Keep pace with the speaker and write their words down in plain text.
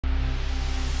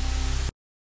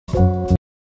Thank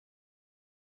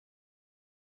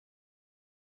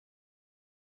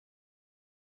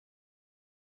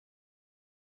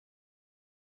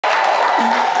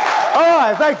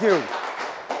you.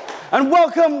 And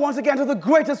welcome once again to the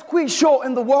greatest quiz show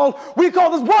in the world. We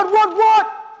call this what? What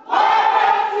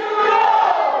don't you know?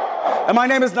 And my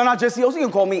name is Nana Jesse, also you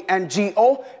can call me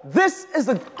NGO. This is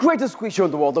the greatest quiz show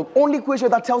in the world. The only quiz show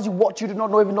that tells you what you do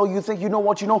not know, even though you think you know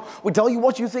what you know. We tell you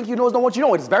what you think you know is not what you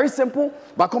know. It is very simple,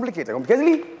 but complicated.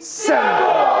 Complicatedly simple.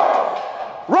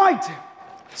 Right.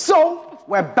 So,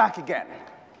 we're back again.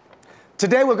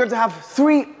 Today we're going to have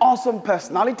 3 awesome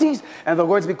personalities, and they're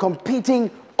going to be competing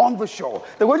on the show.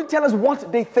 They're going to tell us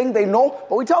what they think they know,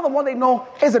 but we tell them what they know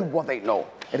isn't what they know.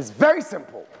 It is very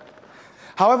simple.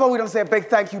 However, we don't say a big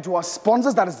thank you to our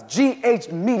sponsors. That is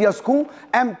GH Media School,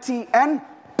 MTN,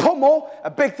 Pomo.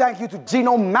 A big thank you to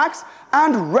Gino Max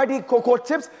and Ready Cocoa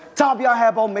Chips, Tabia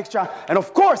Herbal Mixture, and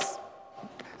of course,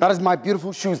 that is my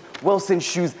beautiful shoes, Wilson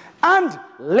Shoes, and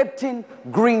Lipton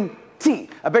Green Tea.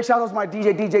 A big shout out to my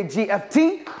DJ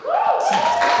GFT.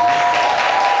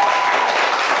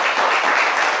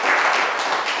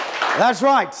 That's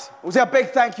right. We'll say a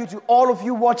big thank you to all of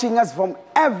you watching us from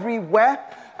everywhere.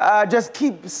 Just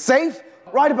keep safe.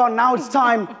 Right about now, it's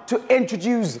time to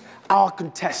introduce our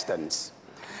contestants.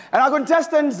 And our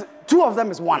contestants, 2 of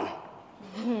them is 1.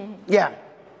 Yeah,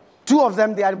 2 of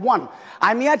them, they are 1.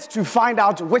 I'm yet to find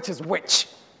out which is which.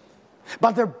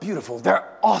 But they're beautiful, they're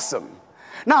awesome.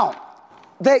 Now,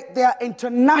 they are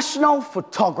international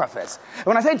photographers.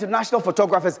 When I say international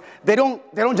photographers, they don't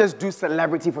just do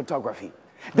celebrity photography.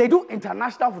 They do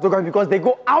international photography because they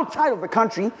go outside of the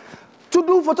country to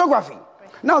do photography.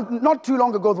 Now, not too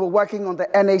long ago, they were working on the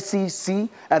NACC,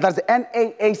 that's the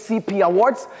NAACP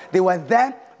Awards. They were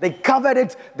there, they covered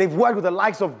it. They've worked with the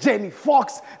likes of Jamie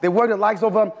Foxx. They worked with the likes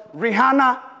of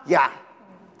Rihanna. Yeah,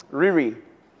 Riri.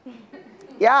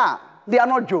 Yeah, they are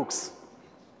not jokes.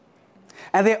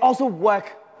 And they also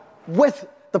work with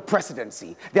the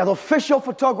presidency. They are the official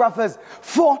photographers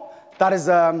for, that is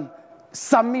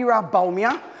Samira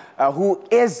Baumia, who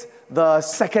is the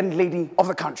second lady of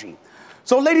the country.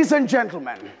 So ladies and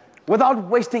gentlemen, without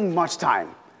wasting much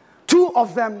time, 2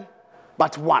 of them,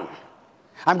 but 1.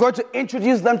 I'm going to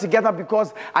introduce them together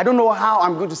because I don't know how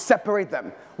I'm going to separate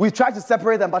them. We've tried to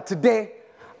separate them, but today,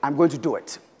 I'm going to do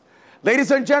it. Ladies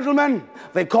and gentlemen,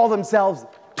 they call themselves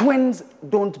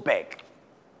Twinsdontbeg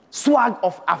Swag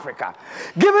of Africa.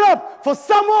 Give it up for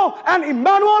Samuel and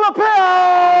Emmanuel Appear!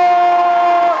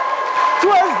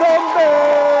 Twinsdontbeg!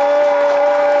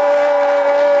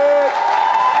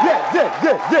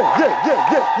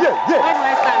 Yeah. Where's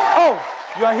my stand? Oh,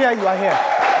 you are here.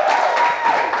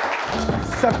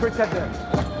 Separated them.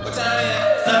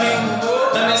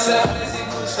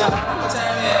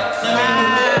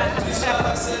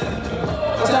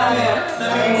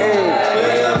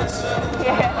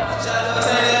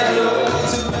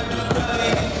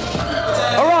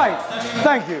 All right,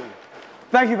 thank you.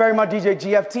 Thank you very much, DJ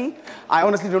GFT. I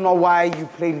honestly don't know why you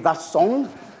played that song.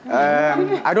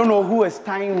 I don't know who is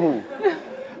tying who.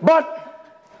 But,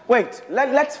 wait,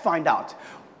 let's find out.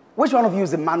 Which one of you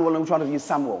is Emmanuel and which one of you is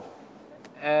Samuel?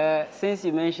 Since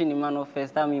you mentioned Emmanuel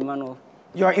first, I'm Emmanuel.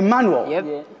 You're Emmanuel? Yep.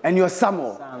 Yeah. And you're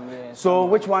Samuel? Sam, yeah. So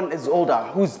which one is older?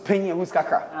 Who's Penny and who's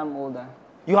Kaka? I'm older.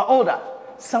 You are older?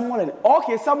 Samuel and...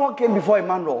 Okay, Samuel came before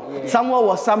Emmanuel. Yeah. Samuel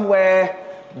was somewhere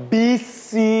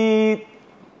BC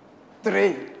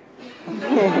 3.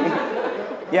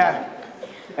 Yeah.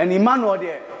 And Emmanuel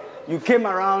there, you came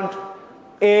around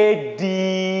AD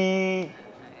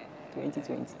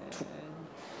 2020.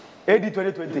 AD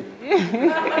 2020.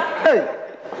 Hey.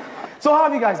 So how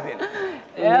have you guys been?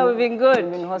 Yeah, we've been good.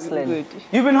 We've been hustling. Good.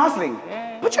 You've been hustling?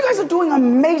 Yeah. But you guys are doing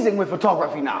amazing with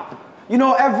photography now. You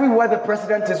know, everywhere the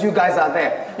president is, you guys are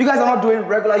there. You guys are not doing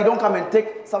regular, you don't come and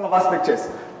take some of us pictures.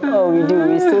 Oh, we do.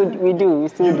 We still do.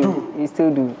 We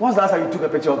still do. When's the last time you took a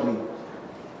picture of me?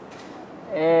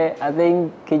 I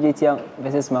think KJT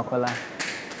versus Makola.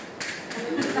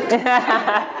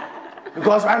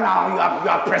 Because right now you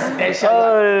are presidential.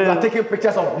 You are taking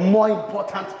pictures of more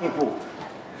important people.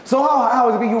 So how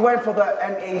was it? You went for the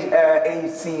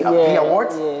NAACP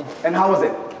Awards? Yeah. And how was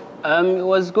it? It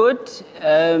was good.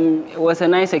 It was a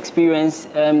nice experience.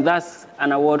 That's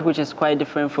an award which is quite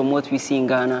different from what we see in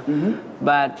Ghana. Mm-hmm.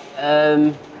 But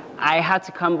I had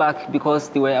to come back because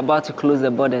they were about to close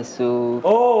the borders. So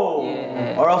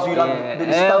yeah. Or else you'd have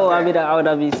been stuck there. I would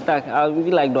have been stuck. I would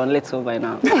be like Don Little by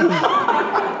now.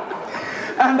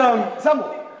 And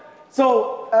Samuel,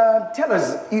 so tell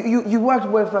us, you worked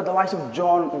with the likes of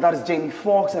John, that is Jamie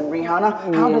Foxx and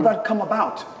Rihanna. How did that come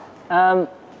about?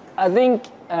 I think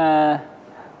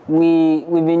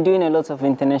we've been doing a lot of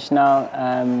international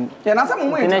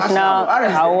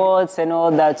awards and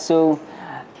all that. So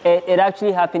it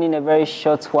actually happened in a very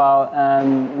short while.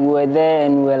 We were there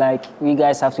and we were like, you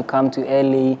guys have to come to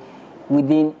LA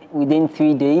within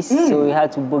 3 days. So we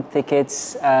had to book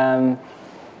tickets.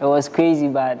 It was crazy,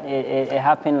 but it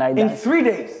happened like that. In 3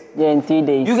 days? Yeah, in 3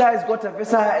 days. You guys got a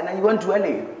visa and then you went to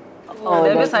LA? Oh,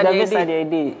 the visa they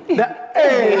did.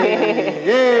 Hey.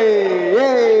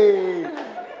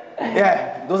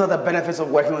 Yeah, those are the benefits of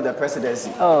working with the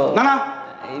presidency. Oh. Nana,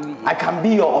 I can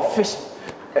be your official.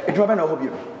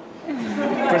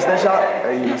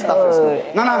 Presidential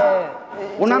staff. Nana,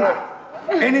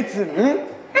 anything.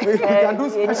 We can do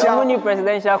special. Only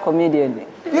presidential comedian.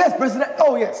 Yes, president.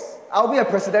 Oh yes, I'll be a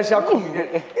presidential comedian.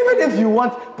 Even if you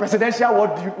want presidential,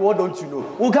 what don't you know?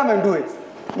 We'll come and do it.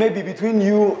 Maybe between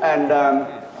you and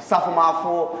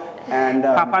Safomafo and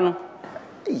Papano.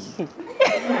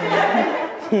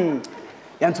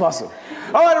 Yantuaso.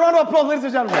 All right, a round of applause, ladies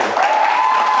and gentlemen.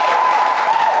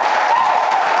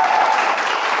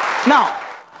 Now,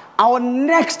 our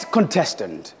next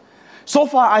contestant. So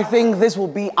far, I think this will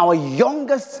be our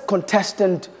youngest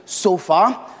contestant so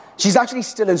far. She's actually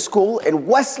still in school in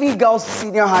Wesley Girls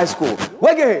Senior High School.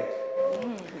 Wege!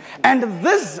 And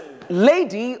this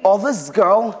lady or this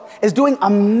girl is doing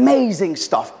amazing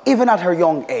stuff, even at her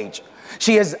young age.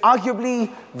 She is arguably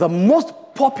the most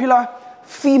popular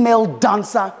female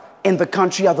dancer in the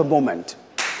country at the moment.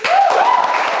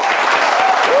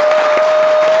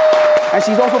 And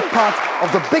she's also part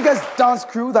of the biggest dance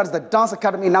crew, that is the Dance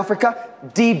Academy in Africa,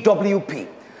 DWP.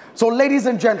 So ladies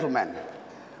and gentlemen,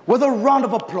 with a round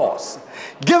of applause,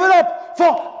 give it up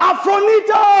for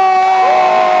Afronita!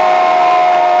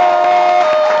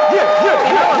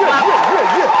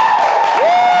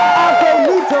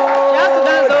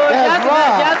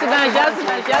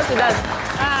 Afronita! Just to dance.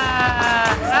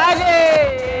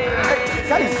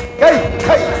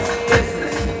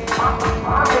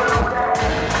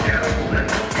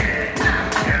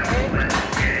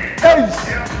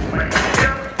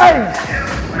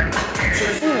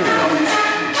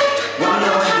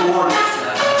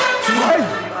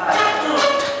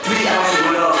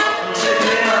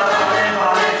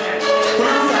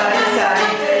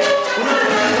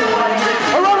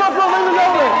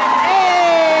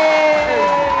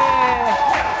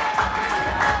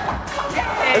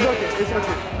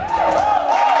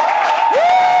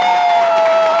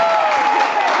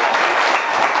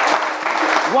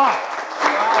 Wow.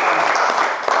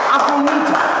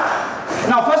 Afronita.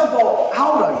 Now, first of all,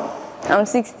 how old are you? I'm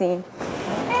 16.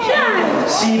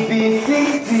 She be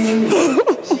 16.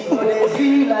 She gonna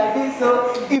be like this.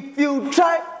 So if you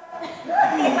try,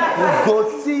 you go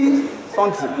see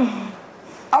something.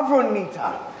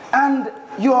 Afronita. And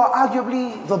you are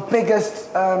arguably the biggest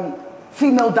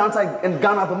female dancer in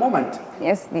Ghana at the moment.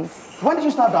 Yes, please. When did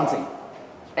you start dancing?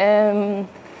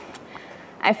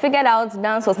 I figured out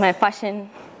dance was my passion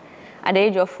at the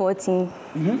age of 14.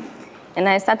 And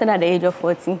I started at the age of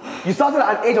 14. You started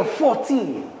at the age of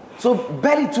 14, so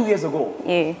barely 2 years ago.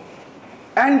 Yeah.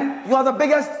 And you are the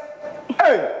biggest.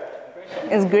 Hey!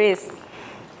 It's grace.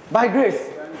 By grace.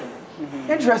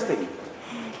 Interesting.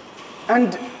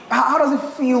 And how does it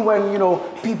feel when,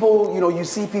 people, you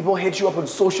see people hit you up on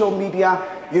social media,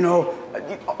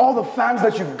 all the fans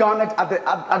that you've garnered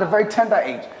at a very tender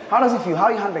age? How does it feel? How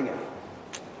are you handling it?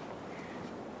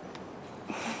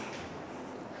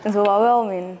 It's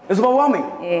overwhelming. It's overwhelming?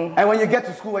 Yeah. And when you get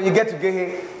to school, when you get to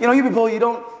gay, you people, you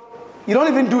don't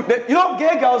even do, gay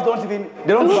girls they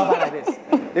don't do bye like this.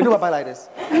 They do bye like this.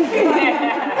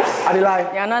 Are they lying?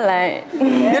 You're not lying.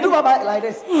 They do bye like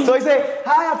this. So you say,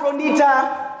 hi,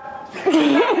 Afronita.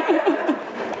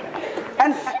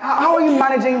 And how are you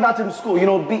managing that in school?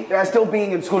 Still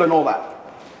being in school and all that?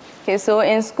 Okay, so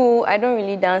in school, I don't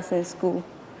really dance in school.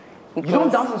 You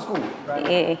don't dance in school?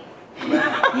 Yeah.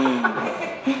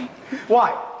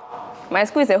 Why? My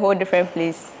school is a whole different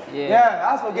place. Yeah,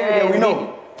 that's for gay, we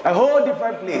know. A whole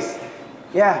different place.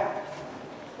 Yeah.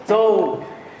 So,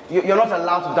 you're not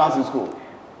allowed to dance in school?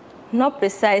 Not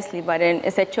precisely, but then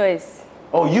it's a choice.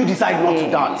 Oh, you decide not to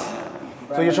dance?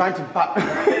 So you're trying to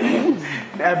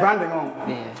branding on?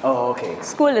 Yeah. Oh, okay.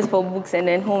 School is for books and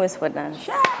then home is for dance.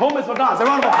 Home is for dance. A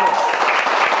round of applause.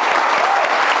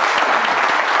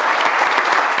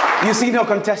 You see no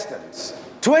contestants.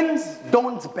 Twins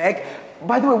don't beg.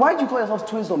 By the way, why do you call yourself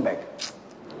Twins Don't Beg?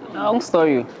 Long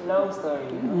story. Long story.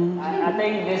 I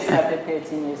think this started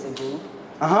 13 years ago.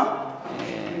 Uh-huh.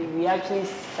 We we actually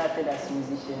started as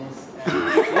musicians.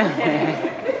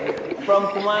 From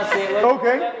Kumasi,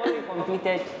 when we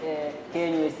completed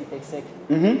KNUST Tech.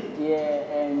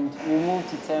 Yeah, and we moved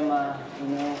to Tema, you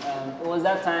know. It was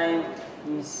that time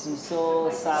you saw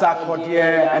Sarkodie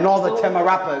and all the Tema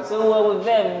rappers. So we were with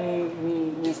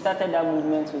them. We started that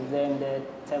movement with them, the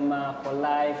Tema for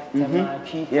Life, Tema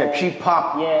Cheap Pop. Yeah, Cheap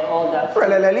Pop. Yeah, all that.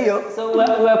 So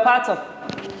we're part of.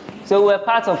 So we're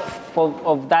part of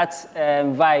that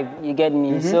vibe. You get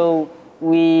me? So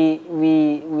we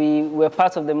were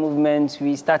part of the movement.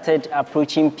 We started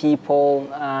approaching people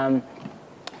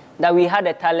that we had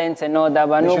a talent and all that,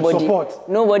 but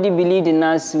nobody believed in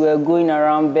us. We were going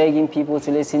around begging people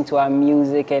to listen to our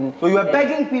music. And so you were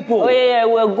begging people? Oh yeah,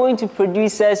 we were going to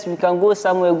producers. We can go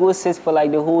somewhere, go sit for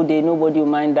like the whole day. Nobody will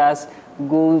mind us.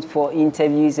 Go for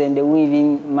interviews and they won't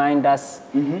even mind us.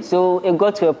 So it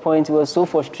got to a point it was so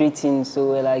frustrating.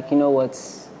 So we're like, you know what?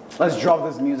 Let's drop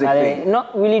this music thing.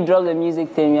 Not really drop the music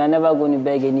thing. We are never going to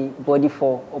beg anybody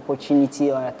for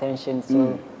opportunity or attention.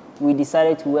 So we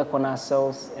decided to work on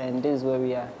ourselves, and this is where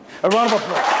we are. A round of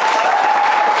applause.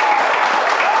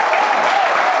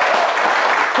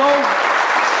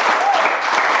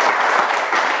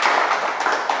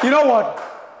 So, you know what?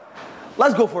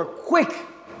 Let's go for a quick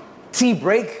tea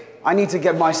break. I need to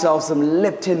get myself some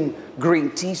Lipton green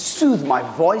tea, soothe my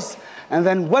voice, and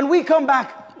then when we come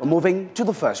back, we're moving to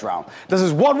the first round. This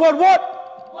is what? All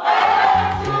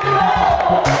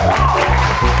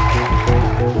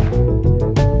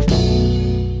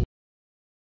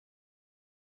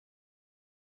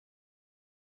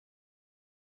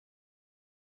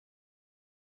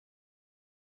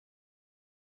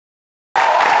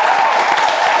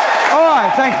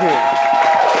right, thank you.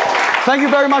 Thank you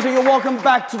very much, and you're welcome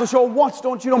back to the show. What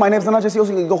don't you know? My name is Anaja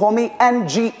Siosi. You can call me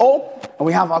NGO. And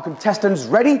we have our contestants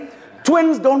ready.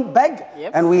 Twins Don't Beg.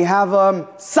 Yep. And we have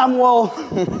Samuel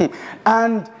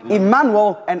and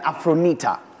Emmanuel and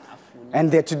Afronita.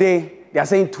 And today, they are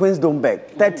saying Twins Don't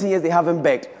Beg. 30 years they haven't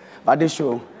begged. But this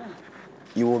show,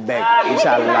 you will beg,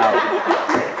 inshallah.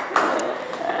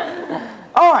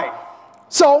 All right.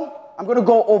 So, I'm going to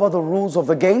go over the rules of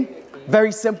the game.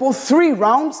 Very simple. 3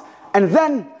 rounds. And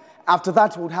then after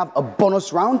that, we'll have a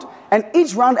bonus round. And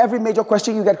each round, every major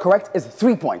question you get correct is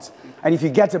 3 points. And if you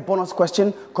get a bonus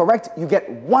question correct, you get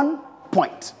 1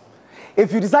 point.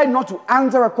 If you decide not to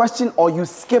answer a question or you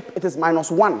skip, it is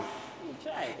 -1.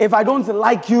 If I don't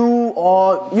like you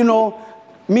or, you know,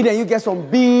 me and you get some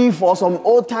beef or some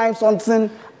old time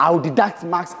something, I'll deduct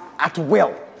marks at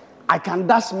will. I can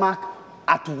dash mark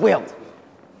at will.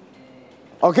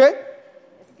 Okay?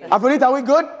 Afronita, are we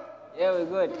good? Yeah, we're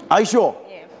good. Are you sure?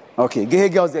 Yeah. Okay, gay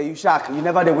girls there, you shark. You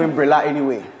never they win Brilla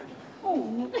anyway.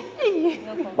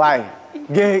 Why?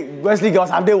 Gay Wesley girls,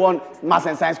 have they won maths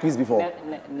and science quiz before?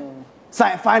 No.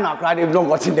 Final crowd, they've not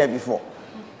gotten there before.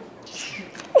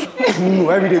 2 no,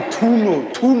 every day, 2 no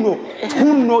girls.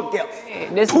 Two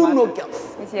no girls.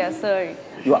 You are sorry.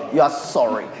 You are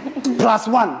sorry.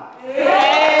 +1.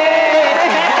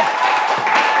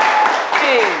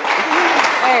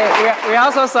 Hey, we are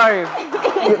also sorry.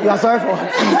 You are sorry for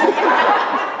what?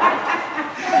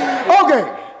 Okay.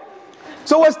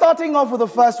 So we're starting off with the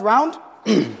first round.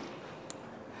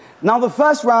 Now the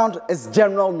first round is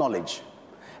general knowledge.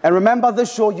 And remember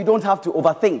this show, you don't have to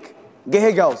overthink.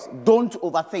 Gay girls, don't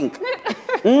overthink.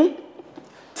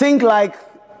 Think like,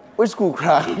 which school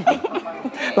crowd?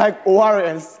 Like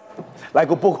ORS, like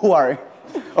Opokuwari.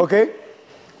 Okay?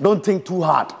 Don't think too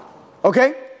hard.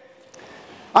 Okay?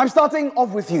 I'm starting off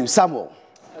with you, Samuel.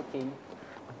 Okay.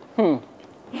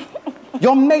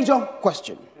 Your major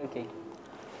question. Okay.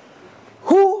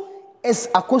 Who is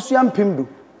Akosua Mpimdu?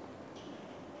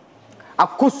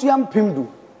 Akosua Mpimdu.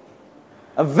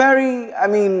 A very,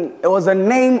 it was a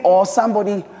name or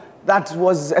somebody that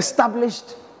was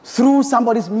established through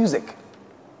somebody's music.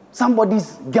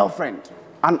 Somebody's girlfriend.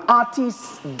 An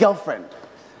artist's girlfriend.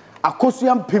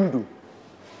 Akosua Mpimdu.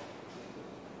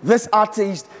 This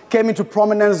artist came into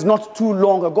prominence not too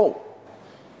long ago.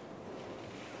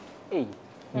 Hey.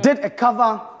 Did a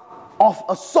cover of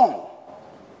a song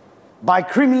by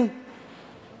Creamy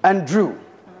and Drew.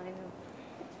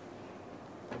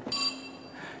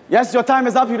 Yes, your time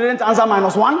is up. You didn't answer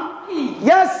 -1.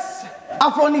 Yes,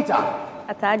 Afronita.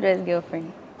 Atadwa's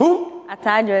girlfriend. Who?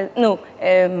 Atadwa's, no,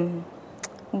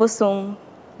 Bosom,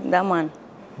 that man.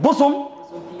 Bosom?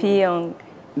 Pyong.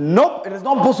 Nope, it is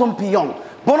not Bosom Pyong.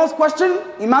 Bonus question,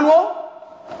 Emmanuel?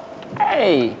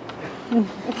 Hey.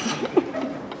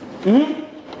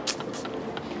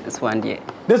 This one there.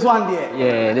 This one there?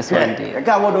 Yeah, this one there.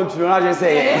 God, what don't you know? I just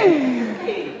say it.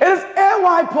 It is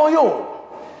A.Y. Poyo.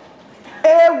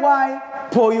 A.Y.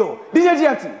 Poyo. DJ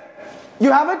GFT,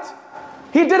 You have it?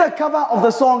 He did a cover of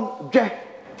the song Gyan.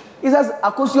 He says,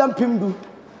 Akosiam Pimdu.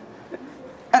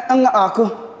 Ako.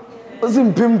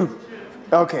 Pimdu.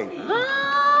 Okay.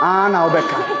 Now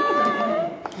Becca.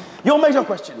 Your major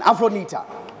question, Afronita.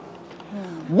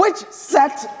 Which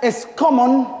set is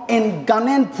common in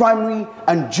Ghanaian primary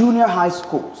and junior high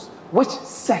schools? Which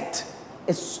set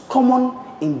is common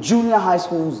in junior high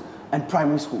schools and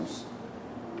primary schools?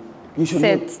 You should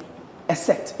know. A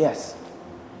set, yes.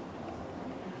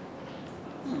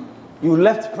 You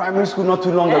left primary school not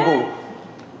too long ago.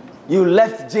 You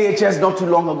left JHS not too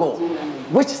long ago.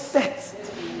 Which set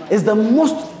is the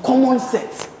most common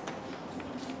set?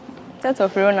 Set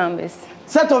of real numbers.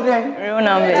 Set of them? Real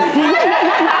numbers.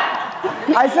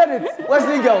 I said it.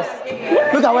 Wesley girls.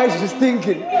 Look at where she's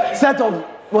thinking. Set of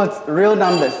what? Real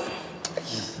numbers.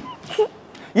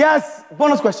 Yes.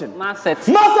 Bonus question. Math set.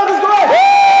 Math set is correct.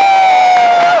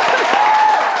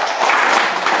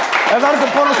 And that is a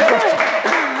bonus question.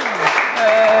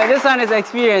 This one is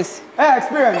experience. Hey,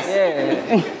 experience.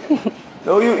 Yeah.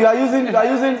 So you are using.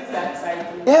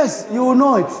 Yes, you will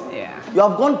know it. Yeah. You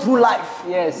have gone through life.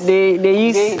 Yes. They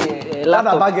use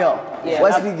laptop. Bad girl. Yeah,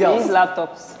 Wesley girls. They use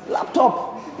laptops.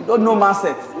 Laptop. You don't know math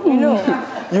set. You know.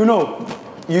 You know.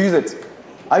 You use it.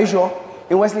 Are you sure?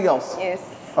 In Wesley girls? Yes.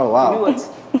 Oh wow. You know what?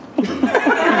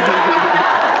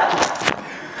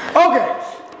 Okay,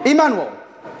 Emmanuel.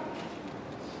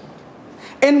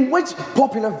 In which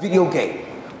popular video game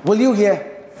will you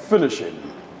hear finishing?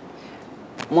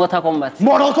 Mortal Kombat.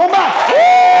 Mortal Kombat!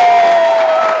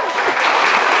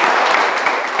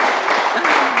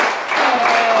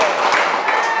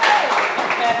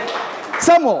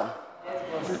 Samuel.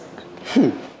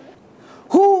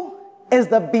 Who is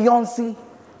the Beyonce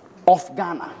of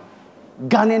Ghana?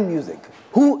 Ghanaian music.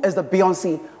 Who is the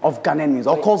Beyonce of Ghanaian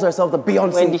music? Or calls herself the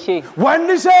Beyonce? Wendy Shay.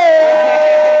 Wendy Shay!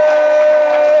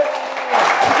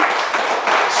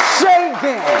 Shay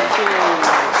gang.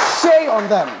 Shay on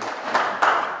them.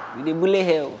 With the bullet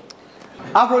hell.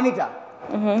 Afronita.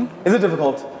 Is it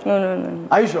difficult? No.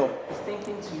 Are you sure?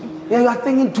 Yeah, you are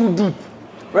thinking too deep.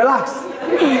 Relax.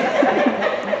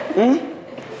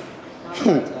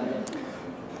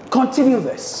 Continue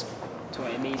this.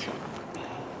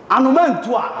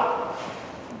 Anumentua.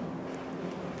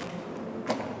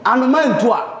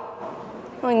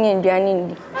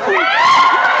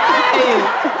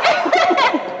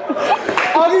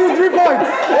 I'll give you 3 points.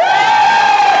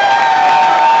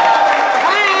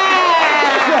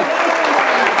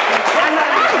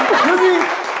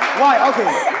 Why? Okay.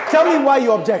 Tell me why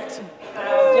you object.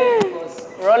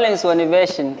 Rollins on the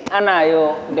version, Anna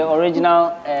the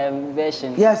original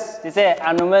version. Yes. They say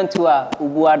Anumentua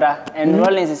Ubuada, and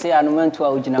Rollins say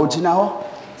Anumentua Ujinao. Ojinaho.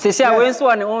 They say I went to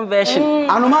an own version.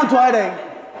 Anumentua then.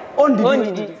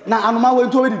 Ondidi. Na Anuma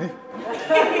went to Odidi.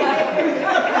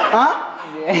 Huh?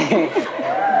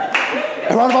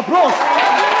 A round of applause.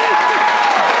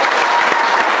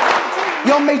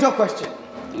 Your major question.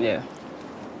 Yeah.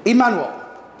 Emmanuel.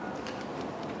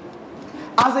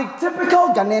 As a typical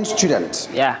Ghanaian student,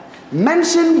 Yeah.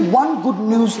 mention one good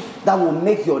news that will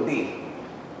make your day.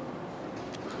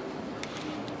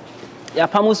 Yeah,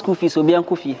 Pamu school fees will be on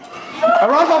Kofi. A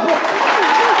round of applause.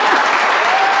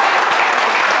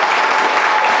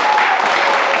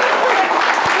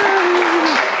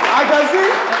 I can see.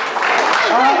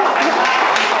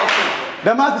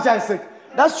 The math teacher is sick.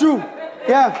 That's true.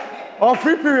 Yeah. Or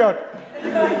free period.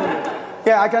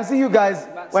 Yeah, I can see you guys.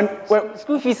 When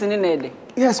School fees in the net.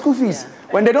 yeah, school fees.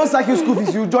 Yeah. When they don't sack you school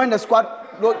fees, you join the squad.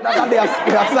 Look, that they are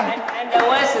sacked. And the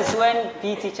worst is when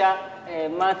PE teacher,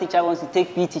 math teacher wants to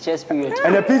take PE teacher's period.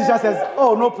 And the PE teacher says,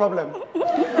 "Oh, no problem."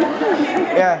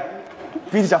 Yeah,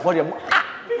 PE teacher for them.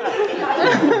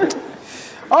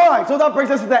 All right, so that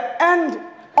brings us to the end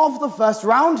of the first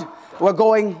round. We're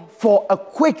going for a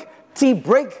quick tea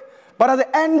break. But at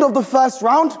the end of the first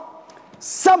round,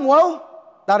 Samuel,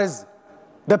 that is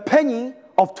the penny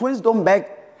of Twinsdontbeg,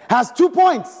 has 2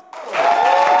 points.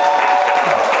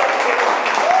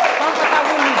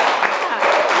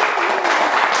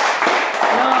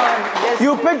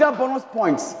 You picked up bonus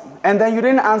points, and then you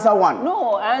didn't answer one.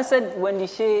 No, I answered when the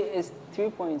share is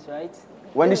 3 points, right?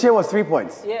 When the share was 3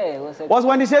 points. Yeah, it was. Was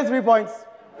when the share 3 points?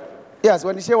 Yes,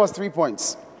 when the share was 3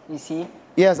 points. You see?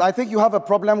 Yes, I think you have a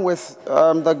problem with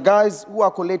the guys who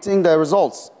are collating the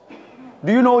results.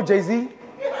 Do you know Jay-Z?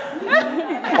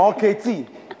 Or KT?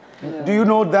 No. Do you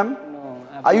know them? No.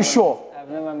 Are you sure? I've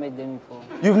never met them before.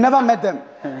 You've never met them?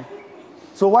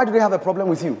 So why do they have a problem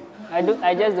with you? I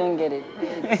just don't get it.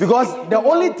 Because the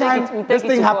only time this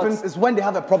thing happens is when they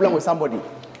have a problem with somebody.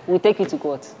 We'll take it to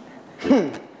court.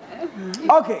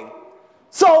 Okay.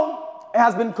 So, it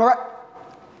has been correct.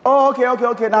 Oh,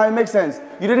 okay. Now it makes sense.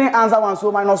 You didn't answer one,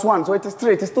 so -1. So it is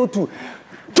 3. It is still 2.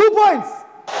 2 points.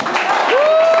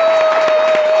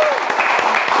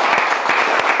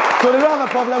 So they don't have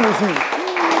a problem with you.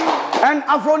 And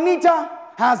Afronita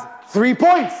has 3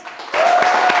 points.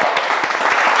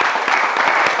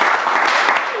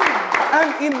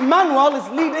 And Emmanuel is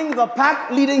leading the pack,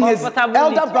 leading his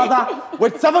elder brother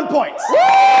with 7 points.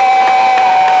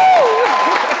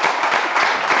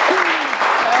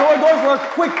 So we're going for a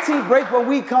quick tea break. When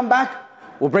we come back,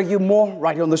 we'll bring you more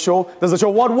right here on the show. There's the show,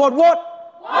 What? What else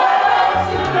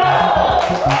you know?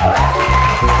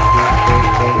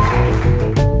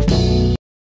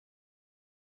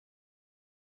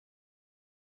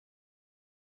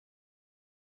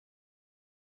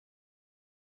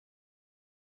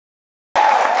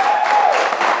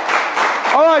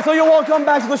 All right, so you're welcome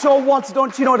back to the show, What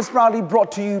Don't You Know? It is proudly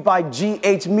brought to you by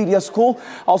GH Media School,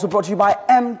 also brought to you by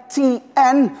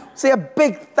MTN. Say a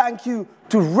big thank you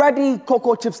to Ready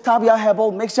Cocoa Chips Tabia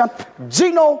Herbal Mixture,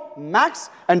 Gino Max,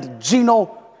 and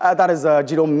Gino, that is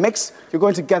Gino Mix. You're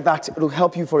going to get that. It'll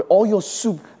help you for all your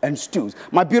soup and stews.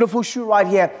 My beautiful shoe right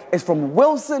here is from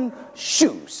Wilson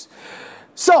Shoes.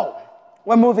 So,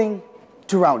 we're moving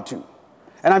to round 2.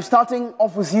 And I'm starting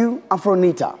off with you,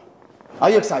 Afronita. Are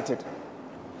you excited?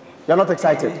 You're not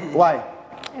excited. Why?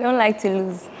 I don't like to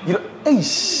lose. You don't,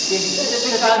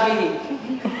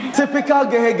 typical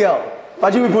gay girl.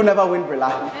 But you people never win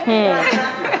Brilla.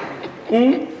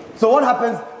 So what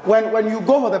happens when you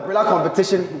go for the Brilla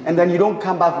competition and then you don't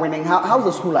come back winning? How's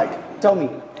the school like? Tell me.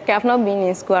 Okay, I've not been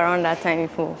in school around that time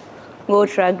before. Gold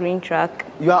track, green track.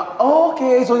 You are,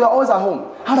 okay, so you're always at home.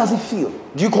 How does it feel?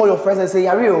 Do you call your friends and say,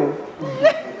 Yario?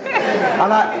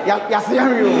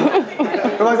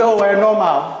 Because, oh, we're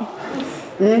normal.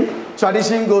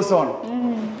 Tradition goes on.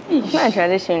 It's not a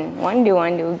tradition. One day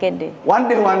we'll get there. One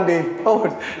day. Oh,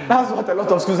 that's what a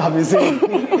lot of schools have been saying.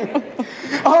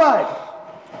 All right.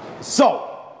 So,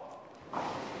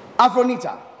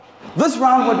 Afronita, this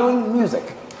round we're doing music.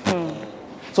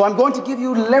 So I'm going to give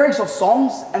you lyrics of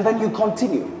songs and then you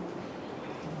continue.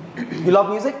 You love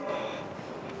music?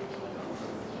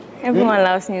 Everyone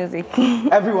loves music.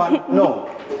 Everyone? No.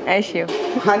 Sure.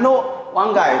 I know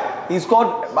one guy, he's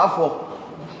called Bafo.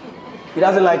 He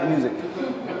doesn't like music.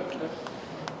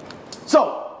 So,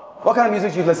 what kind of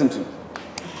music do you listen to?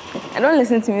 I don't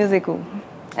listen to music.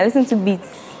 I listen to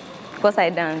beats because I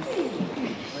dance.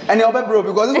 And you're bro,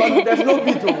 because this one, there's no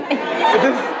beat.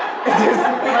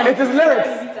 It is lyrics.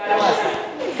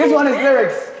 This one is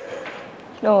lyrics.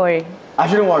 Don't worry. I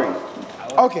shouldn't worry.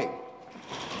 Okay.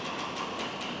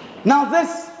 Now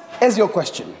this is your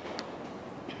question.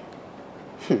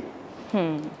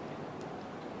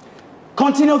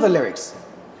 Continue the lyrics.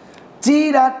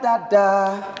 Dee da da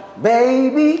da,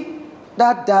 baby,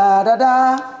 da da da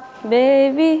da.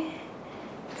 Baby,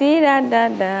 dee da da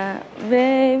da,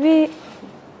 baby.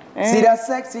 See that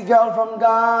sexy girl from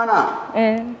Ghana.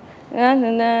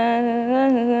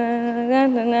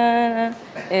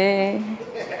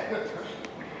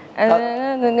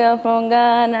 The girl from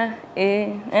Ghana.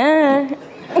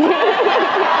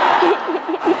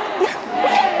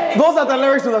 Those are the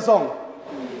lyrics to the song.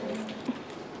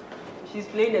 She's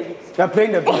playing the beat. They're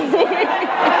playing the beat.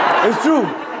 It's true.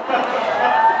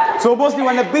 So mostly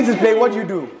when the beat is playing, what do you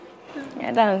do?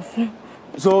 I dance.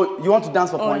 So you want to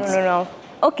dance for points? No.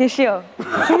 Okay, sure. This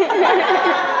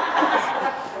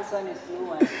one is slow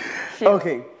one. Sure.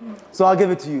 Okay, so I'll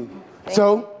give it to you.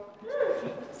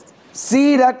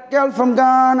 See that girl from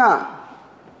Ghana.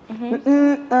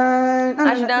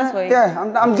 I should dance for you. Yeah,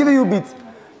 I'm giving you beats.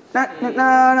 No,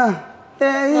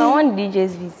 I want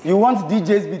DJ's beats. You want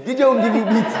DJ's beat? DJ will give you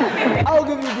beats. I'll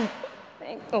give you beats.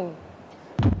 Oh.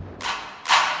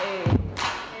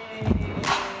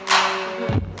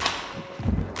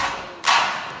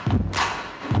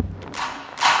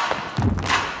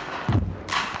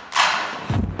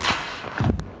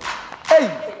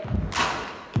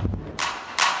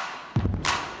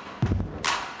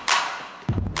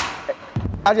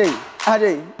 Ajay.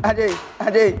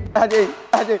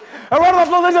 A round of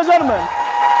applause, ladies and gentlemen.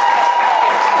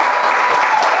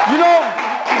 You know,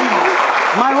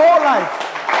 my whole life,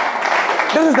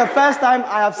 this is the first time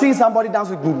I have seen somebody dance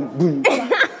with boom, boom.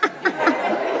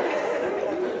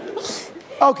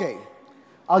 Okay,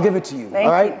 I'll give it to you,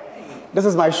 all right? This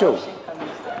is my show.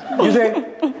 You say?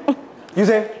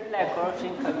 Like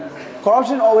corruption coming.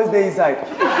 Corruption always there inside.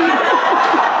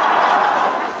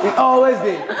 It always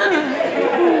there.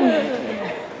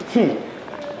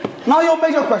 Now your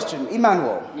major question,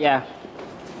 Emmanuel. Yeah.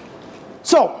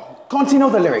 So, continue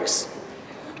the lyrics.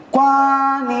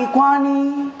 Kwani,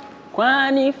 kwani.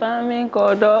 Kwani fami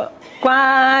kodo.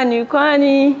 Kwani,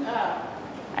 kwani.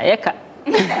 Ayeka.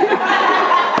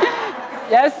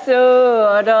 Yes,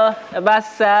 so,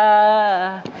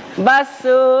 Bassa.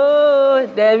 Basso,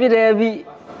 Debbie.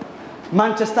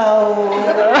 Manchester.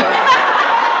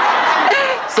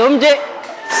 Somje.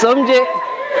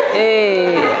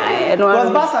 Was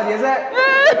Bassa, is it?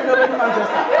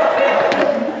 Manchester.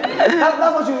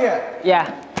 That's what you hear? Yeah.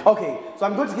 Okay, so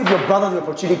I'm going to give your brother the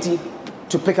opportunity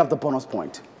to pick up the bonus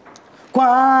point.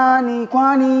 Kwani,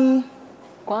 kwani.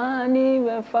 Kwani,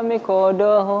 me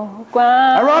kodo.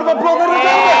 Kwani. A round of applause, ladies and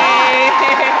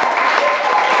gentlemen.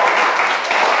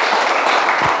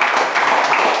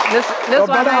 This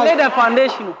one, I laid the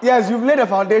foundation. Yes, you've laid a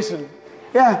foundation.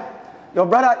 Yeah, your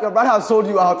brother has sold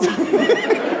you out.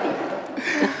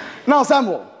 Now,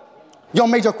 Samuel, your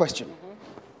major question.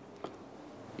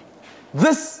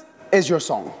 This is your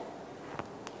song.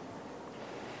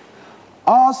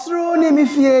 Osruni mi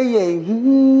fieye,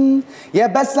 ye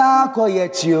besa ko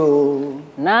yetio.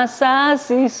 Nasa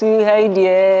sisu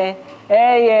haidie,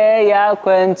 ya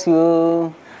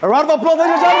kwentu. A round of applause,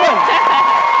 ladies and gentlemen.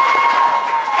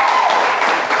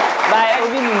 By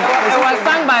Obinim. It was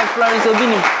sung by Florence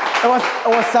Obinim. It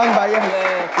was sung by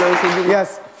Florence Obinim.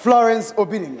 Yes, Florence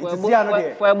Obinim. It is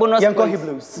here. For a bonus Yanko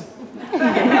Blues.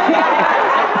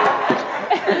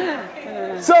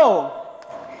 So,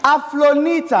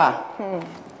 Afronita.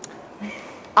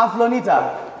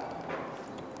 Afronita.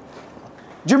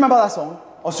 Do you remember that song?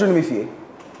 Australian Mifie?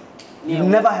 You've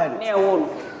never heard it?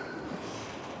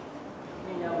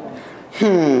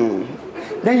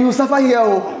 Then you will suffer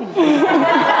here.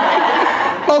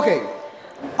 Okay.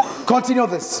 Continue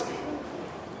this.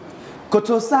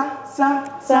 Koto sa,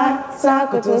 koto sa,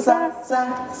 koto sa,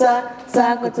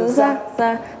 koto sa,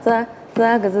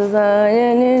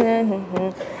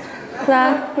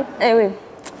 wait.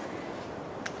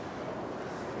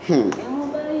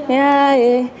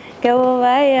 Yeah, go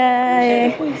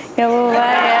away, sing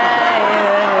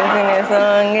a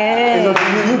song.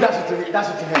 You dash it to him. Dash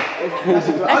it to him.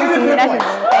 I'll give you 3 points.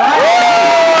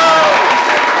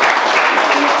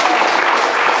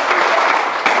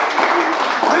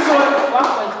 This one.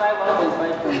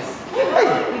 1.5 points.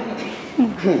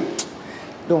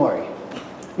 Don't worry.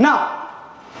 Now,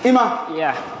 Ima.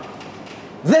 Yeah.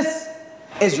 This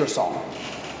is your song.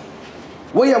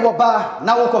 Where you ba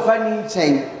na wo ko fani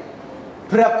chain.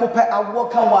 Prekope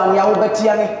awoka wan ya wo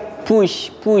betiane. Push.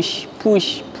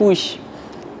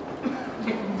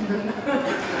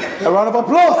 A round of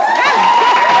applause.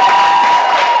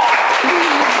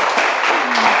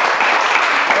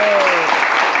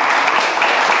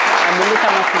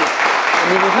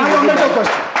 Now your major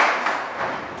question.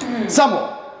 Samuel.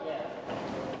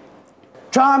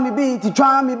 Try me beaty.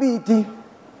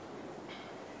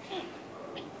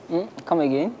 Come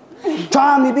again.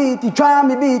 Try me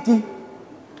beaty.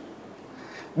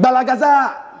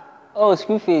 Balagaza. Oh,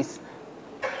 screw face.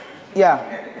 Yeah.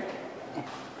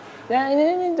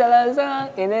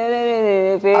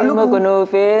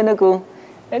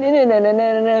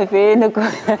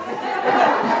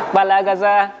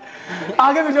 Balagaza.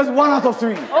 I'll give you just 1 out of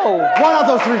 3. Oh. 1 out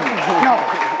of 3. No.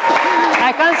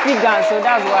 I can't speak Gyan, so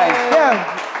that's why.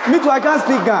 Yeah, me too, I can't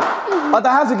speak Gyan. But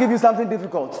I have to give you something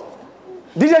difficult.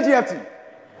 DJ GFT.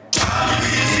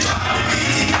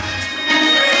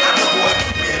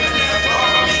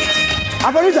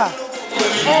 Afronita.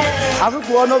 I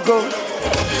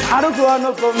don't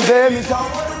go, baby.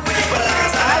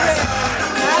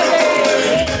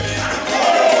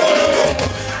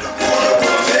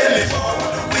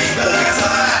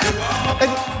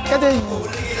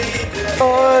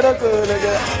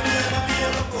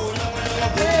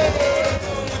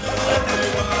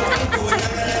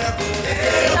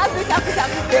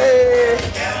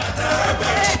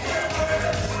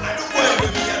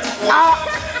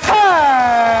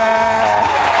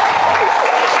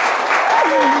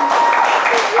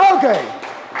 Okay,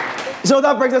 so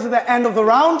that brings us to the end of the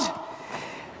round.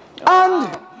 And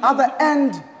at the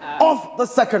end of the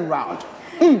second round.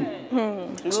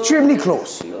 Extremely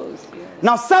close.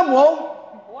 Now, Samuel.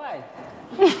 Why?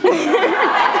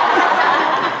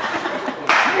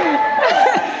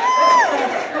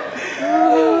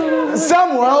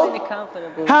 Samuel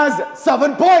has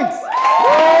 7 points.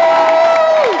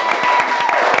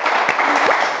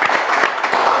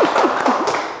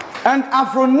 And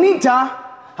Afronita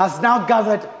has now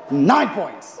gathered 9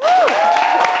 points.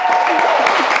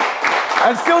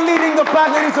 And still leading the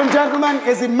pack, ladies and gentlemen,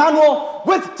 is Emmanuel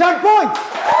with 10 points.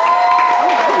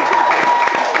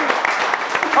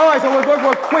 All right, so we're going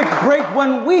for a quick break.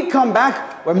 When we come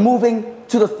back, we're moving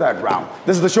to the third round.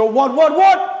 This is the show, What? What do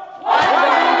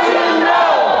you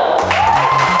know?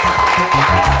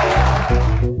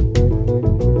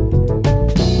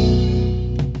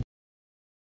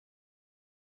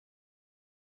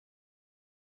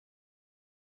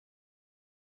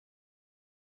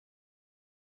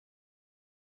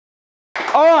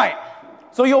 All right.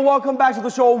 So you're welcome back to the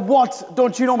show. What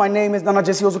don't you know? My name is Nana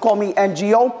Jesse. Also call me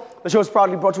NGO. The show is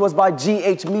proudly brought to us by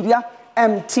GH Media,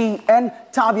 MTN,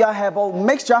 Tabia Herbal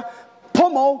Mixture,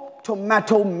 Pomo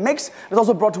Tomato Mix. It's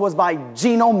also brought to us by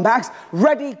Gino Max,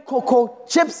 Ready Cocoa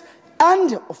Chips,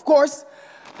 and of course,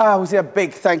 we say a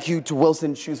big thank you to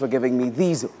Wilson Shoes for giving me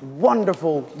these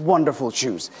wonderful, wonderful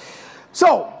shoes.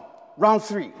 So, round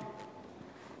 3.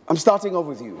 I'm starting off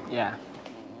with you. Yeah.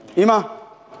 Ima,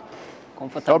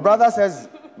 Comfortable. your brother says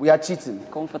we are cheating.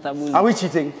 Comfortable. Are we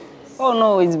cheating? Oh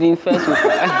no, it's been fair so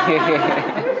far.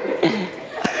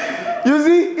 You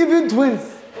see, even twins.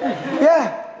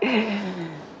 Yeah.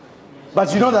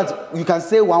 But you know that you can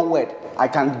say one word, I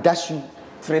can dash you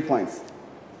 3 points.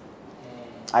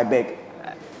 I beg.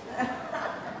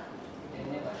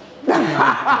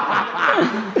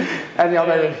 And you're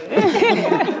ready.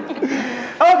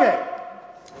 Okay.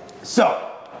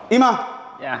 So, Ima.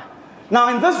 Yeah. Now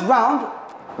in this round,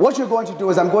 what you're going to do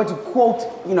is I'm going to quote,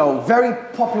 very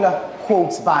popular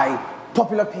quotes by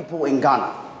popular people in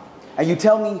Ghana. And you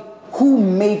tell me who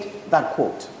made that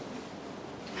quote.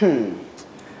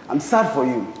 I'm sad for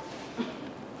you.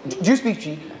 Do you speak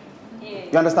Chi? Yeah.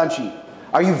 You understand Chi?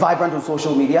 Are you vibrant on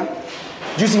social media?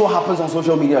 Do you see what happens on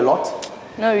social media a lot?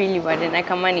 Not really, but then I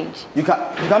can manage. You can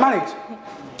manage?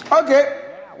 Okay.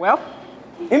 Well?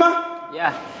 Ima?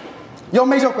 Yeah. Your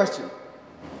major question.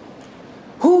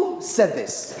 Who said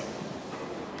this?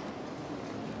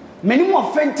 Many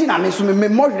more fenting and me so me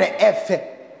more the efe.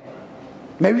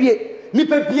 Marie ni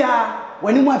pe bia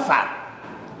when you want fan.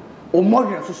 O more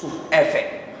the so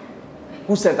efe.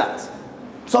 Who said that?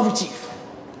 Sophie Chief.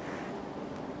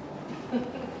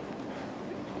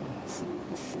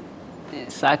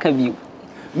 Saka view.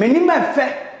 Many my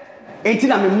fe enti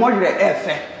na me more the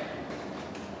efe.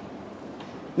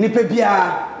 Ni pe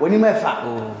bia when you want fan.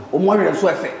 O more the so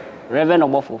efe. Reverend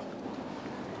Obofo.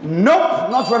 Nope,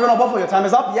 not Reverend Obofo. Your time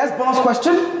is up. Yes, bonus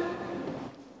question.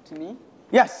 To me?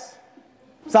 Yes.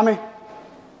 Sammy.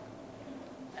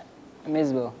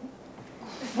 Miss Bell.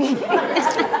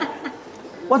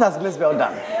 What has Miss Bell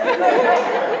done?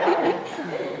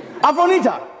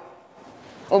 Afronita.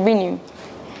 Obinim.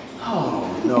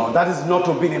 Oh, no, that is not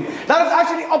Obinim. That is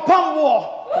actually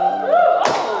Opamwo.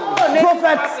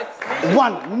 Prophet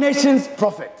 1, nation's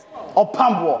prophet.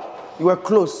 Opamwo. You were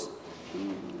close.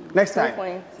 Next time. 2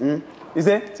 points. Is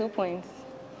it? 2 points.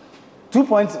 2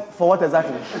 points for what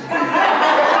exactly?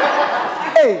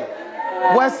 Hey,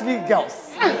 Wesley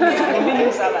girls.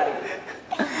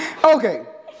 Okay.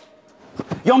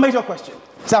 Your major question.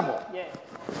 Samuel. Yeah.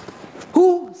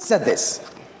 Who said this?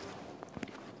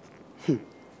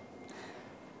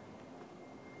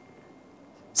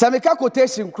 Semeka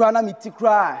quotation kra na miti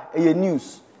kra eye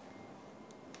news.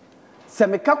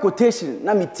 Semeka quotation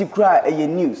na miti kra eye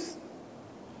news.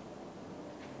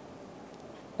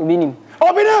 Obinim.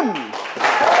 Obinim.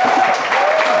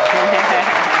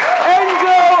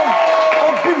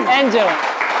 Angel.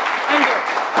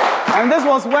 And this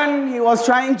was when he was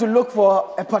trying to look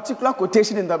for a particular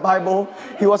quotation in the Bible.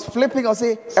 He was flipping or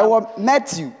say,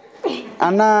 Matthew.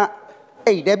 And now,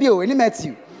 hey, there be any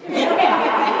Matthew.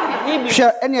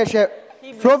 Share any share.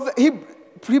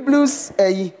 Hebrews,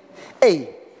 hey,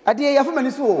 Adi,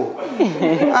 Afamaniso.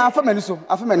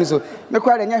 Afamaniso.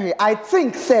 I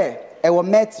think, sir, I will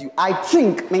Matthew. I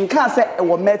think, can't say I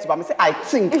will Matthew, but I say I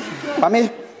think. I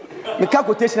mean, the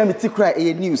quotation me take cry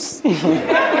a news.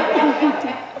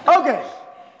 Okay,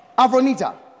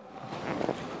 Afronita.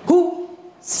 Who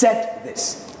said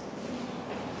this?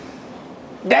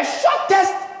 The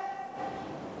shortest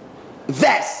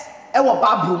verse ewa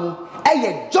Bible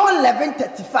John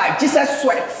 11:35. Jesus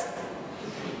sweats.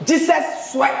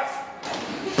 Jesus sweats.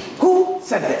 Who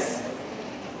said this?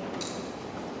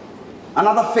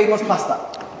 Another famous pastor.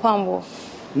 Pambo.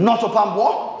 Not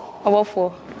Opambo.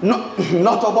 Obofo. No,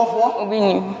 not Obofo.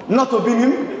 Obinim. Not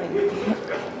Obinim.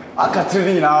 I can't tell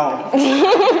you now.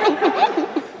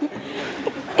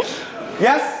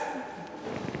 Yes?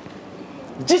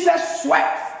 Jesus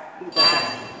sweats.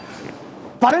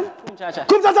 Pardon? Kumchacha.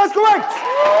 Kumchacha is correct.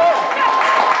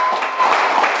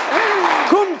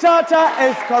 Kumchacha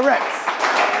is correct.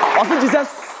 Also, Jesus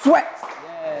sweats.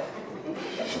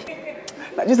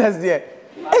 Now, Jesus is there.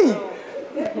 Hey!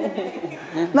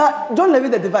 Now, John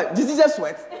 11:35. Did Jesus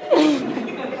sweat?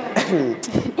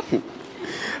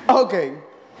 Okay.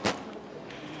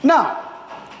 Now,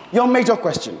 your major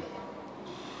question.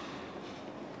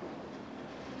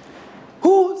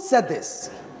 Who said this?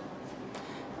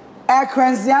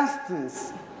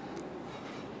 Ecclesiastes.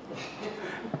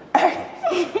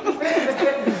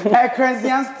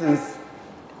 Ecclesiastes.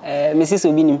 Mrs.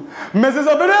 Obinim. Mrs.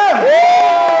 Obinim!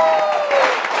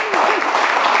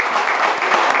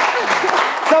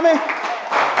 Tell me,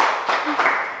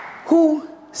 who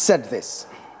said this?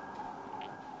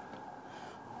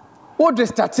 What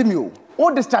distracted me?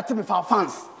 What distracted me for our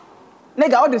fans?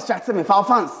 Nigga, what distracted me for our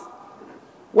fans?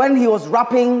 When he was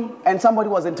rapping and somebody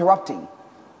was interrupting.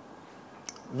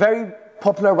 Very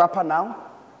popular rapper now.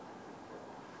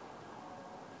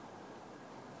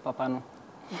 Papano.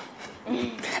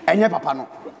 Enye Papano.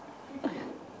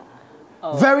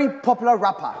 Oh. Very popular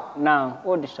rapper. Now,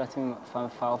 what distracted me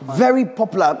from our fans? Very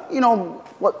popular. You know,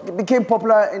 what became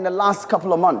popular in the last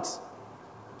couple of months.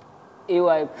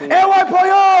 AY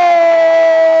Poyo!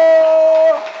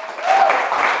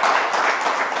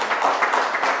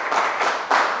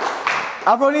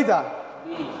 Afronita.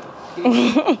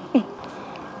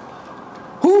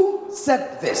 Who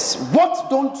said this? What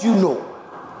don't you know?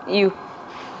 You.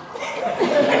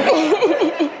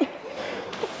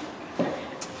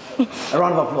 A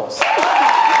round of applause.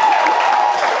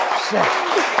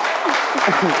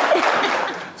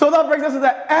 So that brings us to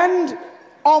the end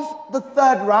of the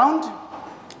third round.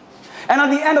 And at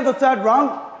the end of the third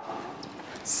round,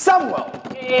 Samuel.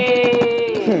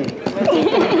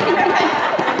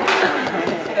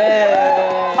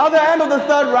 At the end of the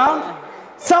third round,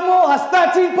 Samuel has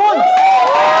 13 points.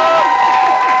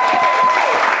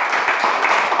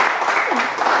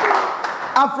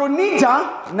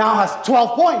 Afronita now has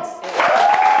 12 points.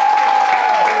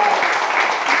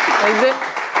 Is it?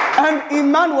 And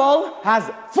Emmanuel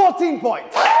has 14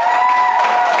 points.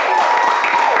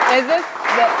 Is this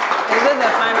the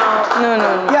final?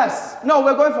 No. Yes. No,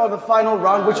 we're going for the final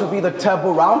round, which will be the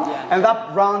turbo round. Yeah. And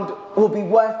that round will be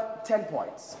worth 10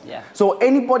 points. Yeah. So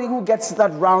anybody who gets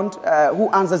that round, who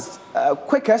answers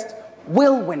quickest,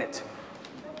 will win it.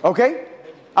 Okay?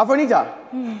 Afronita,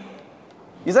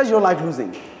 you said you don't like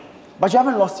losing, but you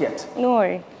haven't lost yet. Don't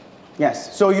worry.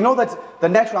 Yes. So you know that the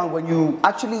next round, when you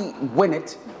actually win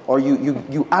it, or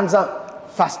you answer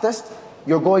fastest,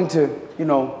 you're going to, you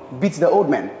know, beat the old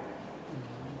men.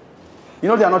 You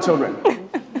know they are not children.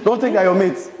 Don't think they're your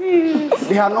mates.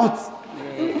 They are not.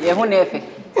 Yeah.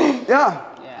 Yeah.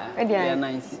 They are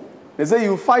nice. They say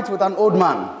you fight with an old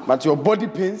man, but your body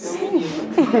pains.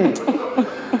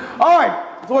 All right,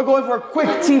 so we're going for a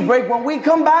quick tea break. When we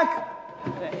come back,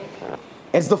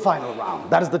 it's the final round.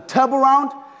 That is the turbo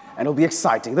round, and it'll be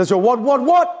exciting. There's your what? What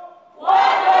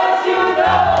don't you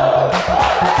know?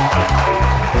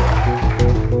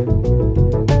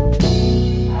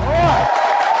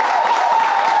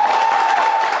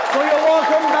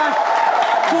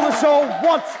 So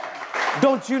what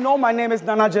don't you know? My name is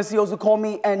Nana Jesse, also call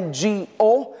me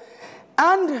NGO.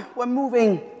 And we're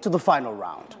moving to the final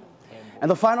round. And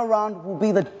the final round will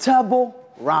be the turbo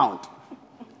round.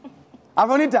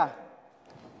 Afronita,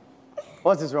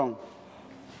 what is wrong?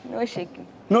 No shaking.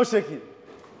 No shaking.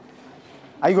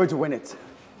 Are you going to win it?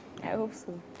 I hope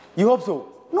so. You hope so?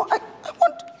 No, I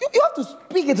want, you have to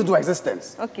speak it into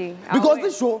existence. Okay. Because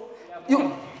this show,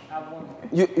 you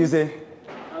say?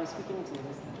 I'm speaking into existence.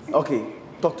 Okay,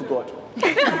 talk to God.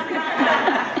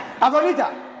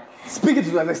 Afronita, speak it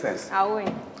to existence. I'll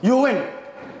win. You win.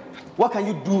 What can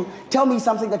you do? Tell me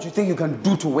something that you think you can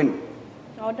do to win.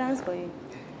 I'll dance for you.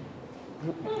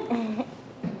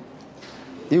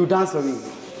 You dance for me.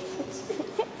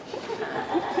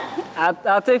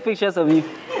 I'll take pictures of you.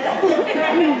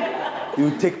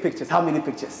 You take pictures. How many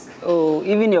pictures? Oh,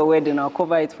 even your wedding, I'll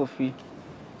cover it for free.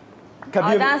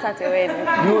 I'll dance at your wedding.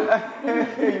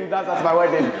 You dance at my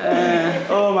wedding.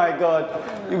 Oh my God.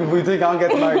 You people think I'll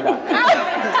get married now?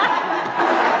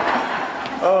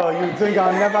 Oh, you think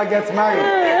I'll never get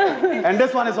married? And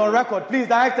this one is on record. Please,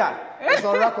 director. It's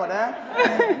on record, eh?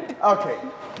 Okay.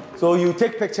 So you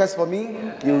take pictures for me,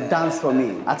 you dance for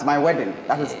me at my wedding.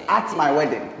 That is at my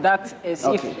wedding. That is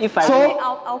okay. if I... So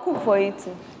I'll cook for you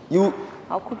too.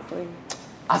 I'll cook for you.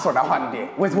 I saw that one day.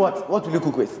 With what? What will you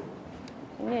cook with?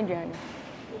 Indomie.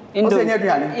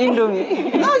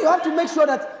 Now you have to make sure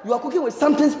that you are cooking with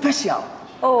something special.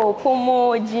 Oh,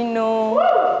 Pomo, Gino.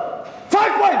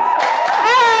 5 points!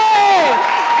 Hey!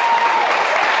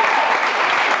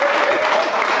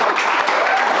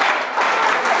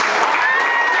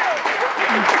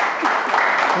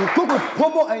 You cook with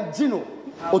Pomo and Gino,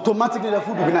 automatically the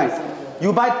food will be nice.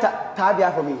 You buy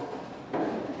tabia for me.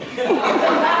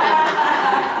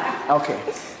 Okay,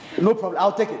 no problem.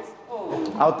 I'll take it.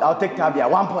 I'll take tabia.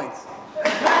 1 point.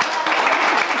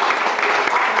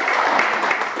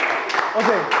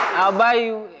 Okay. I'll buy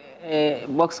you a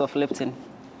box of Lipton.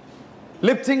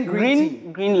 Lipton green tea.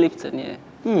 Green Lipton, yeah.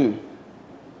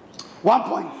 1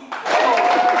 point.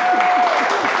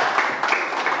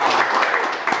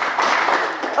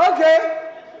 Okay.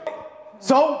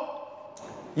 So,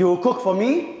 you will cook for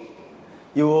me.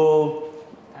 You will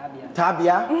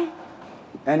Tabia.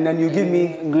 And then you give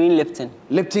me... Green Lipton.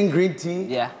 Lipton green tea.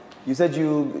 Yeah. You said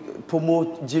you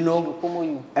promote Gino. Promote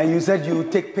you. And you said you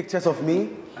take pictures of me.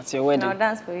 That's your wedding. I'll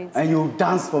dance for it. And you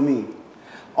dance for me.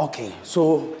 Okay,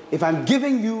 so if I'm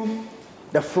giving you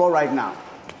the floor right now,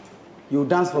 you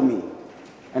dance for me,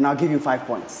 and I'll give you 5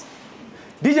 points.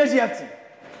 DJ GFT,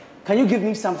 can you give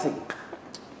me something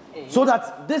so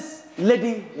that this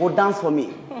lady will dance for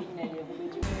me?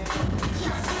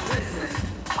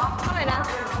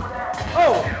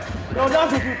 Oh, you'll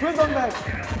dance with you. Twinsdontbeg.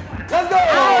 Let's go.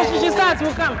 Oh, she should start.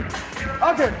 We'll come.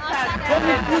 Okay.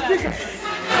 You teach her.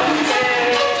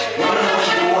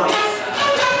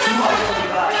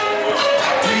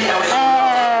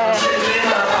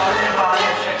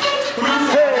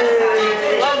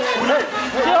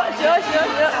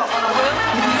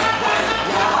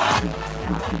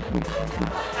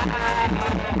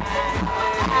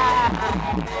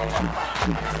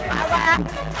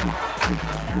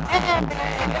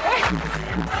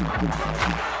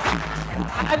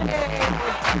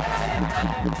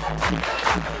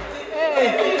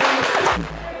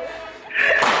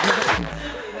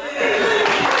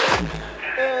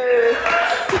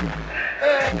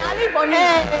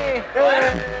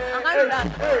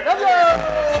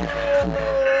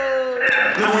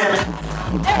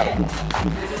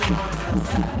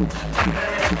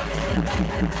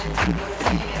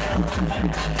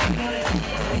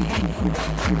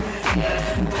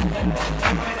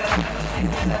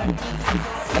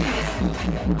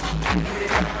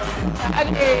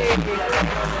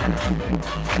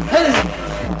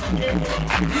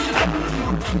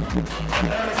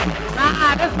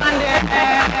 This one there.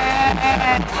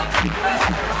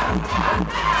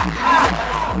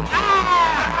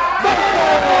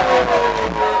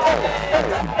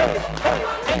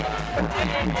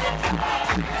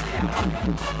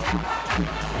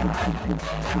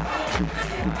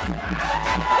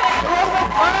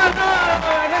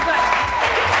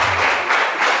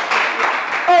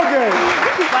 Okay.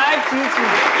 5-2-2.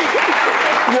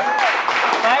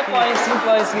 5 points, 2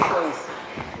 points, 2 points.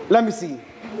 Let me see.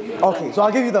 Okay, so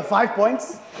I'll give you the 5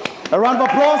 points. A round of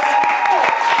applause.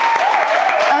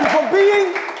 And for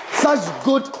being such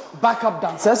good backup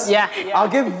dancers, I'll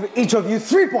give each of you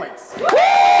 3 points.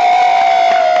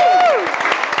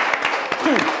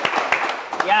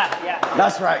 Yeah.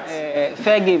 That's right.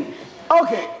 Fair game.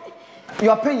 Okay. You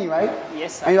are Penny, right?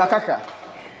 Yes, sir. And you are Kaka.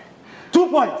 2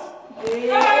 points.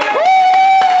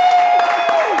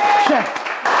 Check.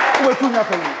 We're 2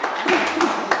 Penny.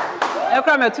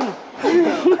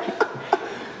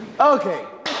 Okay.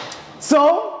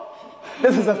 So,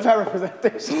 this is a fair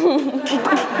representation.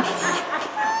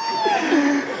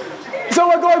 So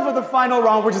we're going for the final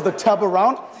round, which is the turbo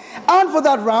round. And for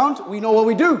that round, we know what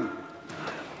we do.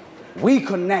 We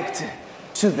connect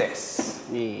to this.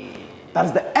 That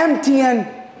is the MTN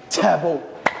Turbo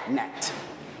Net.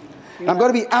 I'm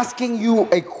going to be asking you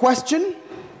a question,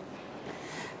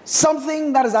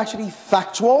 something that is actually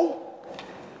factual,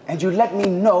 and you let me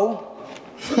know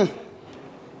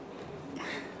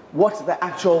what the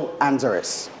actual answer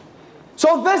is.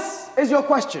 So this is your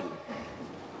question.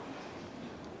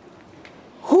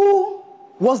 Who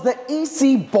was the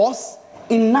EC boss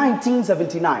in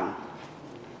 1979?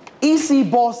 EC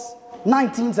boss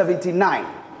 1979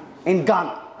 in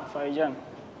Ghana. Farijan.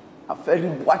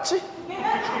 Watch it.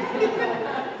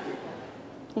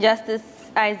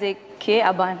 Justice Isaac K.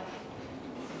 Aban.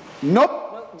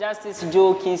 Nope. Justice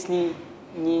Joe Kingsley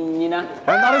Nina.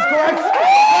 And that is correct.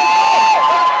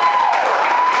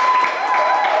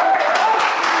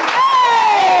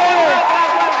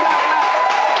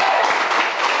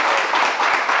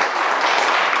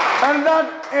 And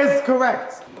that is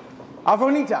correct.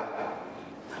 Afronita,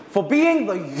 for being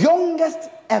the youngest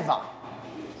ever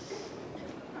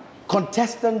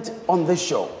contestant on this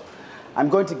show, I'm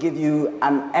going to give you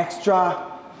an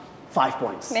extra 5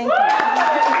 points. Thank you.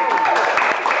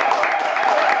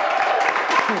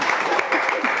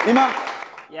 Ima?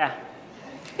 Yeah.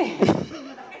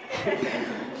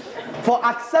 For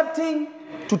accepting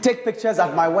to take pictures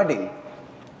at my wedding,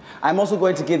 I'm also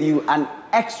going to give you an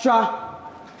extra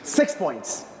 6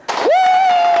 points.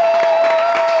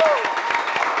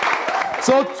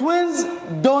 So twins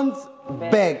don't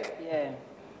beg. Yeah.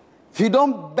 If you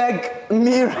don't beg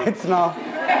me right now,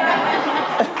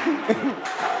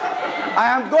 I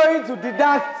am going to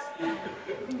deduct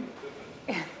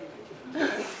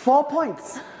 4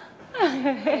 points.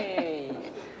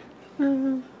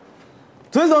 Twins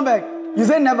don't beg. You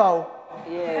say never.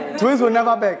 Yeah. Twins will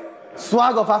never beg.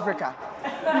 Swag of Africa.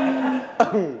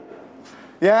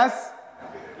 Yes?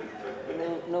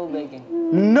 No begging.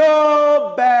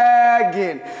 No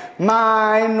begging.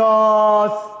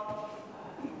 minus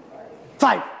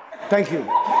 5. Thank you.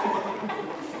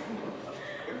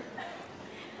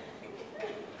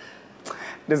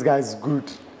 This guy is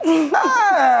good. You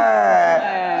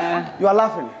are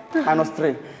laughing. Minus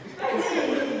 3.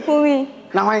 Who me?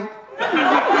 Now I.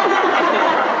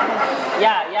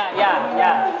 Yeah.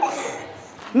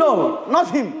 No, not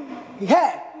him.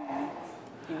 Yeah.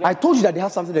 I told you that they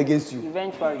have something against you.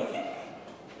 Eventually.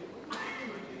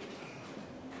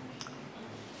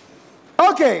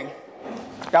 Okay.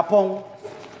 Gapon.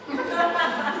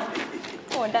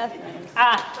 Oh, that's nice.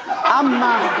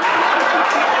 Amma.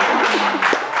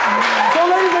 So,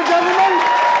 ladies and gentlemen.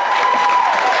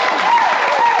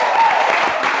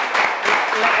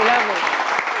 Level.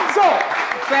 So,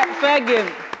 fair game.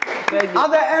 At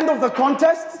the end of the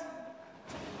contest,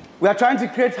 we are trying to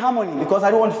create harmony because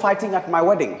I don't want fighting at my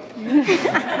wedding.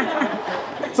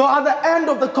 So at the end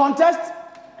of the contest,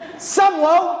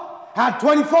 Samuel had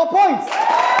 24 points.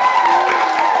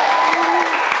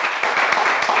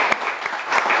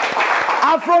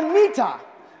 Afronita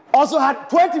also had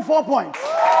 24 points.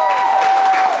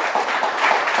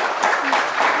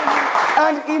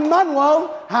 And Emmanuel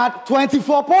had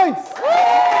 24 points.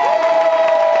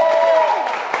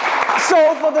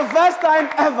 So for the first time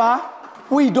ever,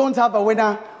 we don't have a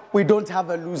winner, we don't have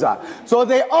a loser. So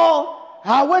they all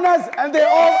are winners and they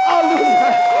all are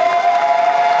losers.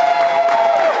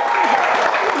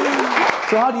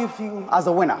 So how do you feel as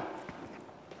a winner?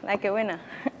 Like a winner.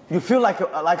 You feel like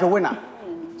a winner?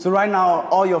 So right now,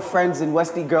 all your friends in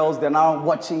Wesley Girls, they're now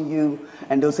watching you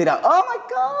and they'll say that, oh my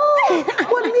God,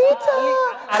 Juanita!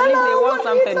 At least they want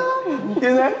something. You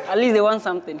know? At least they want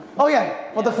something. Oh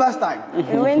yeah, for the first time.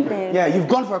 We win things. Yeah, you've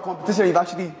gone for a competition, you've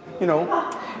actually, you know,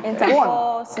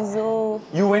 Interpol, Suzo.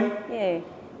 you win? Yeah.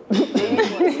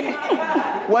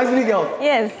 Wesley Girls?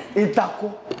 Yes.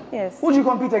 Intako? Yes. Who'd you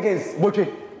compete against? Boche?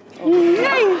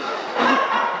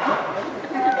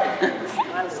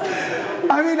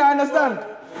 I mean, I understand.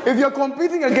 If you're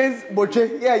competing against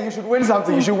Boche, yeah, you should win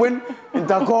something. You should win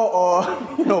Intako or,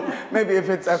 you know, maybe if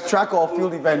it's a track or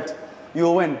field event,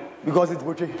 you'll win because it's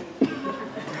Boche.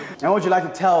 And what would you like to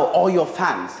tell all your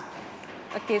fans?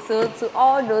 Okay, so to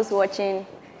all those watching,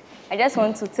 I just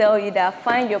want to tell you that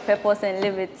find your purpose and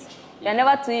live it. You're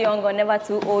never too young or never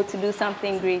too old to do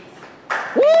something great.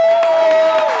 Woo!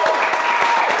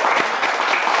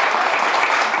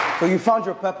 So you found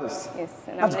your purpose. Yes,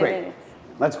 and That's I'm great. living it.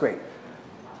 That's great.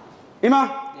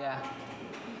 Ima, Yeah.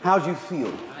 how do you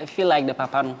feel? I feel like the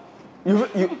papa. No.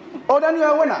 Oh, then you're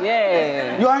a winner.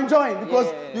 Yeah. You are enjoying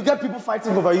because you get people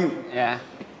fighting over you. Yeah.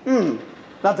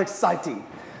 That's exciting.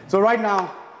 So right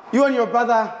now, you and your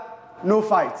brother, no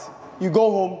fight. You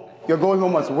go home, you're going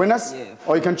home as winners,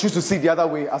 or you can choose to see the other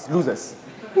way as losers.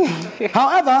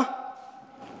 However,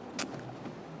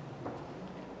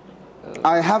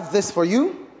 I have this for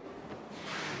you.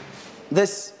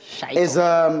 This is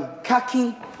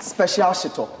khaki special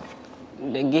shito.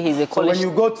 So when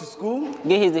you go to school,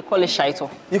 they call it shaito.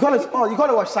 You call it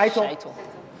what, shaito? Shaito.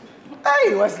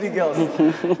 Hey, Wesley Girls.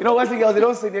 You know, Wesley Girls, they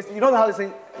don't say this. You know how they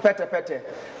say, pete, pete.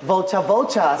 Vulture,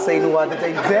 vulture, say no what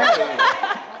they day.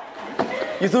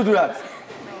 You still do that?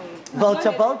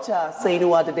 Vulture, vulture, say no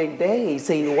what they day,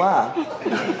 say no what.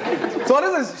 So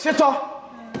this is shito.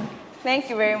 Thank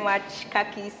you very much,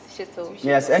 Kakis Shito.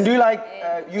 Yes, and do you like,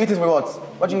 you eat it with what?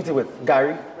 What do you eat it with?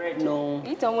 Gary? No.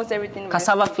 Eat almost everything.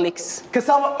 Cassava flakes.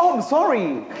 Cassava, oh, I'm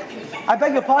sorry. I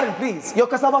beg your pardon, please. Your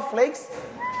cassava flakes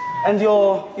and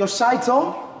your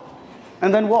shaito,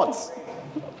 and then what?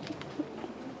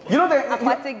 You know the...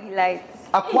 Aquatic delight.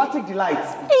 Aquatic delight.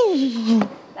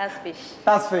 That's fish.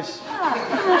 That's fish.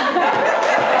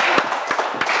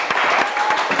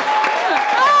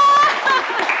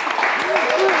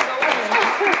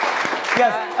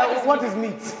 Yes, what is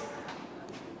meat?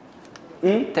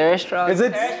 Terrestrial. Is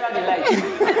it? Terrestrial delight.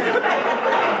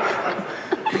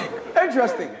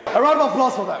 Interesting. A round of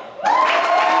applause for them.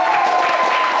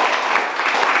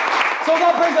 So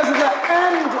that brings us to the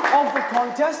end of the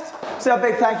contest. Say a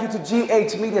big thank you to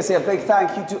GH Media. Say a big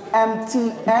thank you to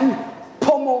MTN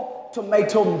Pomo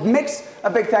Tomato Mix. A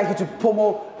big thank you to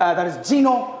Pomo, that is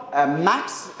Gino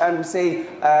Max. And we say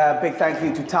a big thank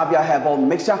you to Tabia Herbal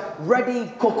Mixture,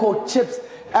 Ready Cocoa Chips,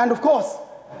 and of course,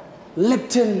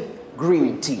 Lipton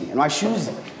Green Tea. And my shoes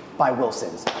by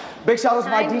Wilson's. Big shout out to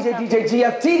my DJ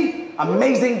GFT.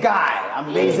 Amazing guy.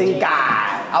 Amazing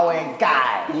guy. Our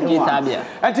guy. DJ Tabia.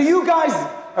 And to you guys,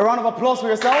 a round of applause for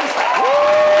yourselves.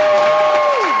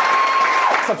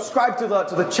 subscribe to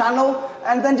the channel,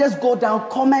 and then just go down,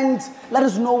 comment, let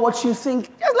us know what you think.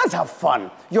 Just let's have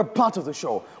fun. You're part of the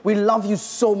show. We love you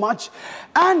so much,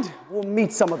 and we'll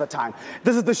meet some other time.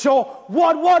 This is the show.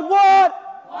 What? What don't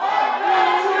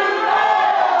you know?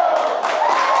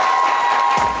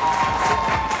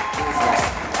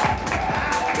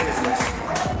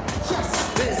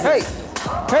 Hey,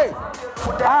 hey,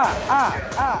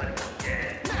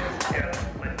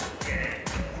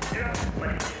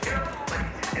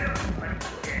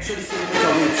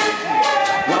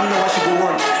 One know what she go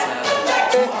want.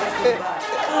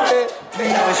 3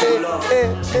 hours she go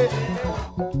love.